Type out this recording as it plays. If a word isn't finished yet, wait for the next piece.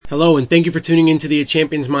Hello, and thank you for tuning into the A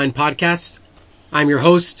Champion's Mind podcast. I'm your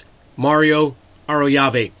host, Mario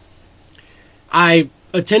Arroyave. I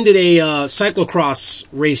attended a cyclocross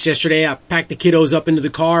race yesterday. I packed the kiddos up into the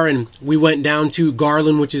car, and we went down to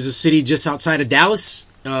Garland, which is a city just outside of Dallas,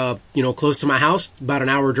 close to my house, about an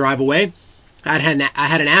hour drive away. I had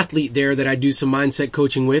an athlete there that I do some mindset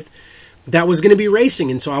coaching with that was going to be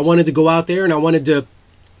racing, and so I wanted to go out there, and I wanted to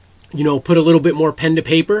put a little bit more pen to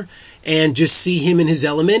paper and just see him in his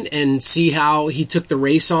element and see how he took the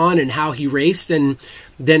race on and how he raced, and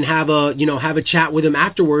then have a chat with him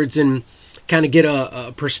afterwards and kind of get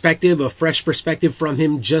a fresh perspective from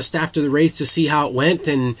him just after the race to see how it went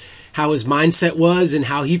and how his mindset was and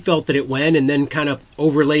how he felt that it went, and then kind of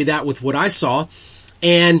overlay that with what I saw.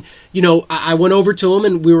 And, I went over to him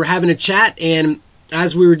and we were having a chat, and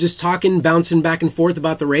as we were just talking, bouncing back and forth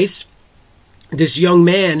about the race, this young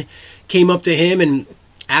man came up to him and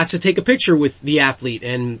asked to take a picture with the athlete.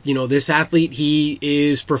 And, this athlete, he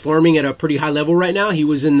is performing at a pretty high level right now. He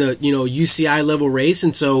was in the, UCI level race.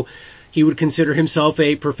 And so he would consider himself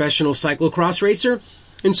a professional cyclocross racer.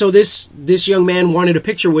 And so this young man wanted a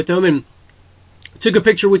picture with him and took a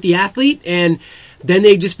picture with the athlete. And then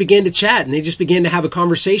they just began to chat and they just began to have a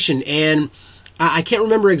conversation. And I can't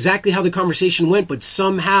remember exactly how the conversation went, but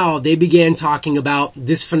somehow they began talking about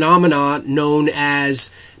this phenomenon known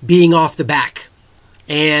as being off the back.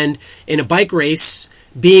 And in a bike race,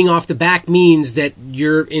 being off the back means that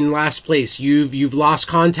you're in last place. You've lost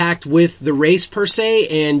contact with the race per se,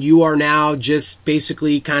 and you are now just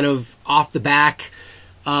basically kind of off the back,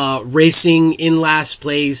 racing in last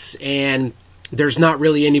place, and there's not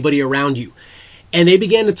really anybody around you. And they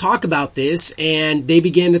began to talk about this, and they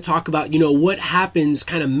began to talk about, what happens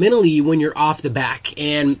kind of mentally when you're off the back.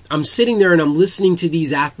 And I'm sitting there and I'm listening to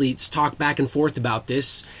these athletes talk back and forth about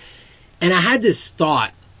this. And I had this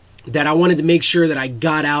thought that I wanted to make sure that I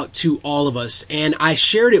got out to all of us. And I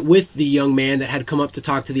shared it with the young man that had come up to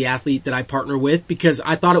talk to the athlete that I partner with, because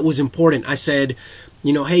I thought it was important. I said,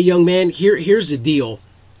 hey, young man, here's the deal.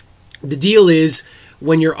 The deal is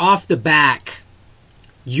when you're off the back,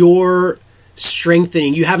 you're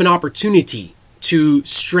strengthening. You have an opportunity to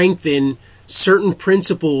strengthen certain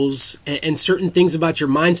principles and certain things about your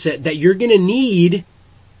mindset that you're going to need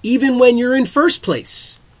even when you're in first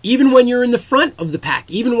place, even when you're in the front of the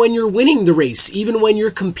pack, even when you're winning the race, even when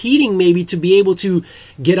you're competing maybe to be able to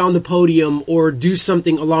get on the podium or do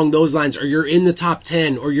something along those lines, or you're in the top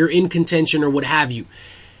 10 or you're in contention or what have you.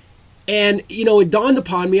 And, it dawned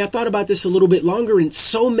upon me, I thought about this a little bit longer, and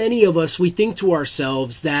so many of us, we think to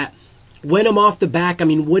ourselves that when I'm off the back,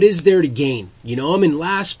 what is there to gain? I'm in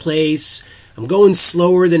last place. I'm going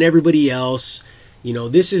slower than everybody else.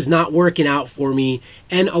 This is not working out for me.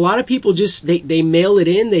 And a lot of people just, they mail it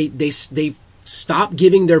in. They stop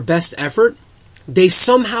giving their best effort. They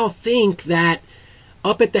somehow think that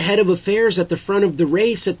up at the head of affairs, at the front of the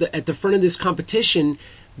race, at the front of this competition,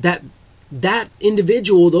 that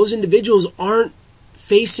those individuals aren't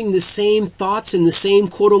facing the same thoughts and the same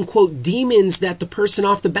quote-unquote demons that the person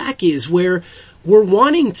off the back is, where we're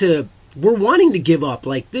wanting to give up,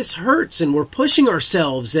 like this hurts, and we're pushing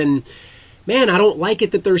ourselves, and man, I don't like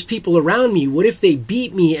it that there's people around me. What if they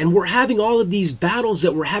beat me? And we're having all of these battles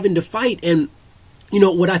that we're having to fight. And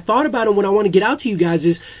what I thought about and what I want to get out to you guys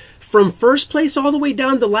is, from first place all the way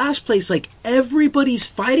down to last place, like everybody's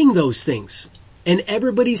fighting those things, and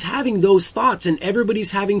everybody's having those thoughts, and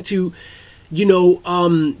everybody's having to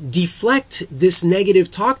deflect this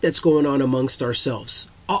negative talk that's going on amongst ourselves.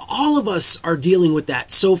 All of us are dealing with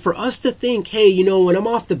that. So for us to think, hey, when I'm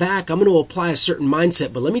off the back, I'm going to apply a certain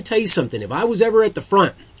mindset. But let me tell you something. If I was ever at the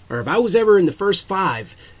front, or if I was ever in the first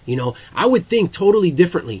 5, I would think totally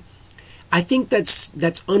differently. I think that's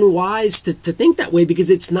unwise to think that way, because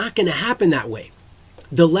it's not going to happen that way.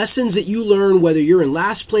 The lessons that you learn, whether you're in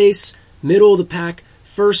last place, middle of the pack,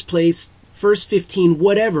 first place, first 15,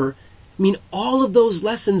 whatever, all of those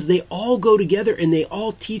lessons, they all go together, and they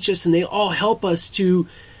all teach us, and they all help us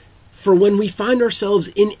for when we find ourselves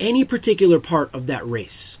in any particular part of that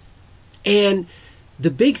race. And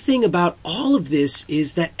the big thing about all of this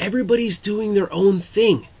is that everybody's doing their own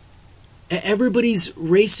thing. Everybody's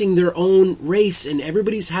racing their own race, and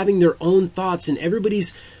everybody's having their own thoughts, and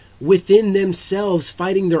everybody's within themselves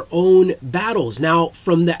fighting their own battles. Now,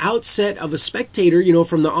 from the outset of a spectator,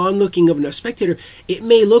 from the onlooking of a spectator, it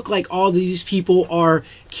may look like all these people are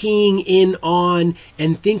keying in on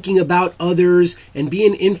and thinking about others and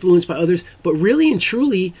being influenced by others, but really and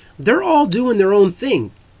truly, they're all doing their own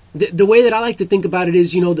thing. the way that I like to think about it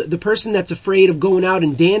is, the person that's afraid of going out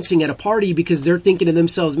and dancing at a party because they're thinking to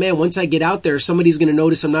themselves, man, once I get out there, somebody's going to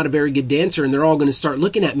notice I'm not a very good dancer and they're all going to start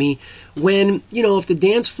looking at me. When, if the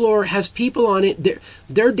dance floor has people on it,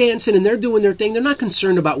 they're dancing and they're doing their thing. They're not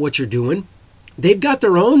concerned about what you're doing. They've got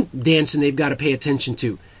their own dancing they've got to pay attention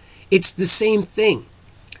to. It's the same thing.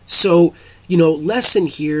 So, lesson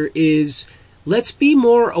here is let's be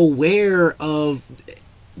more aware of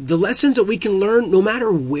the lessons that we can learn no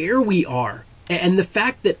matter where we are. And the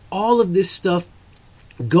fact that all of this stuff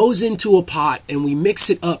goes into a pot and we mix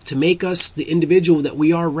it up to make us the individual that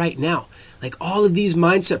we are right now. Like all of these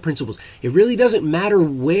mindset principles. It really doesn't matter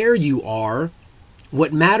where you are.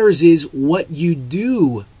 What matters is what you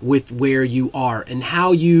do with where you are and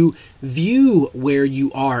how you view where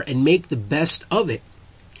you are and make the best of it.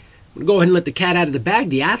 I'm going to go ahead and let the cat out of the bag.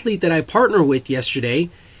 The athlete that I partnered with yesterday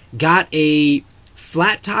got a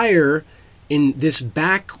flat tire in this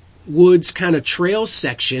backwoods kind of trail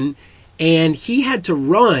section, and he had to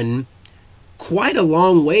run quite a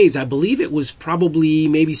long ways. I believe it was probably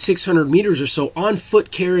maybe 600 meters or so on foot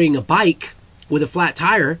carrying a bike with a flat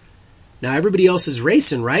tire. Now everybody else is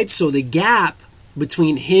racing, right? So the gap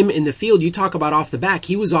between him and the field, you talk about off the back,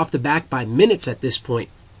 he was off the back by minutes at this point.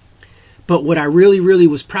 But what I really, really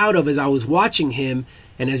was proud of as I was watching him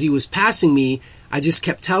and as he was passing me, I just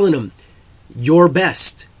kept telling him, your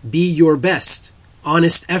best, be your best,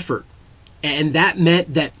 honest effort. And that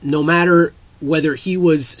meant that no matter whether he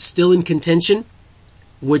was still in contention,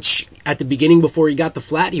 which at the beginning before he got the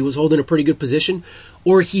flat, he was holding a pretty good position,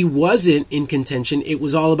 or he wasn't in contention, it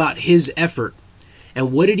was all about his effort.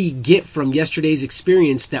 And what did he get from yesterday's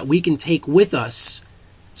experience that we can take with us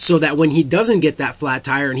so that when he doesn't get that flat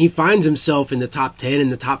tire and he finds himself in the top 10, in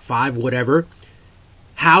the top 5, whatever,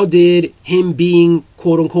 how did him being,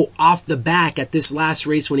 quote unquote, off the back at this last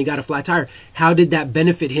race when he got a flat tire, how did that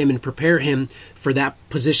benefit him and prepare him for that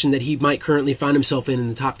position that he might currently find himself in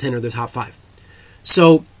the top 10 or the top 5?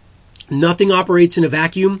 So nothing operates in a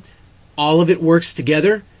vacuum. All of it works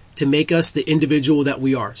together to make us the individual that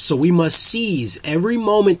we are. So we must seize every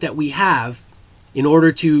moment that we have in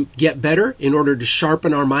order to get better, in order to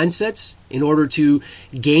sharpen our mindsets, in order to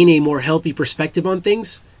gain a more healthy perspective on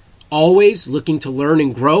things. Always looking to learn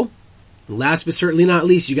and grow. And last but certainly not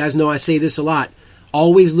least, you guys know I say this a lot,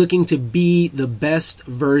 always looking to be the best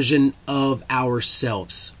version of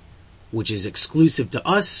ourselves, which is exclusive to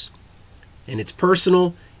us, and it's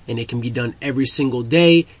personal, and it can be done every single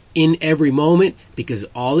day, in every moment, because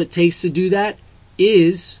all it takes to do that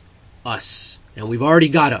is us. And we've already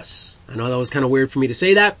got us. I know that was kind of weird for me to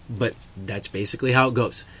say that, but that's basically how it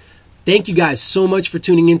goes. Thank you guys so much for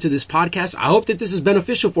tuning into this podcast. I hope that this is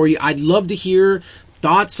beneficial for you. I'd love to hear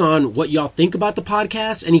thoughts on what y'all think about the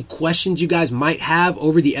podcast, any questions you guys might have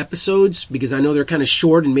over the episodes, because I know they're kind of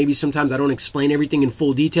short and maybe sometimes I don't explain everything in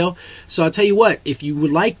full detail. So I'll tell you what, if you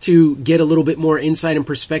would like to get a little bit more insight and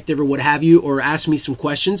perspective or what have you, or ask me some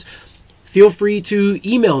questions, feel free to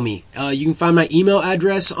email me. You can find my email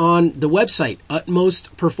address on the website,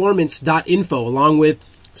 utmostperformance.info, along with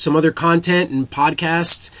some other content and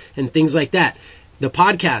podcasts and things like that. The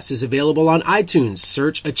podcast is available on iTunes.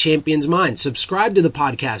 Search A Champion's Mind. Subscribe to the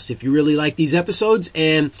podcast if you really like these episodes,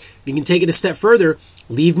 and you can take it a step further.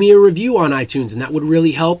 Leave me a review on iTunes, and that would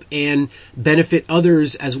really help and benefit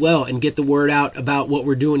others as well and get the word out about what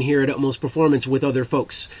we're doing here at Utmost Performance with other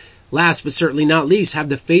folks. Last but certainly not least, have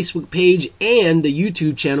the Facebook page and the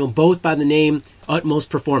YouTube channel, both by the name Utmost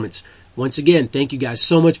Performance. Once again, thank you guys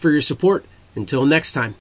so much for your support. Until next time.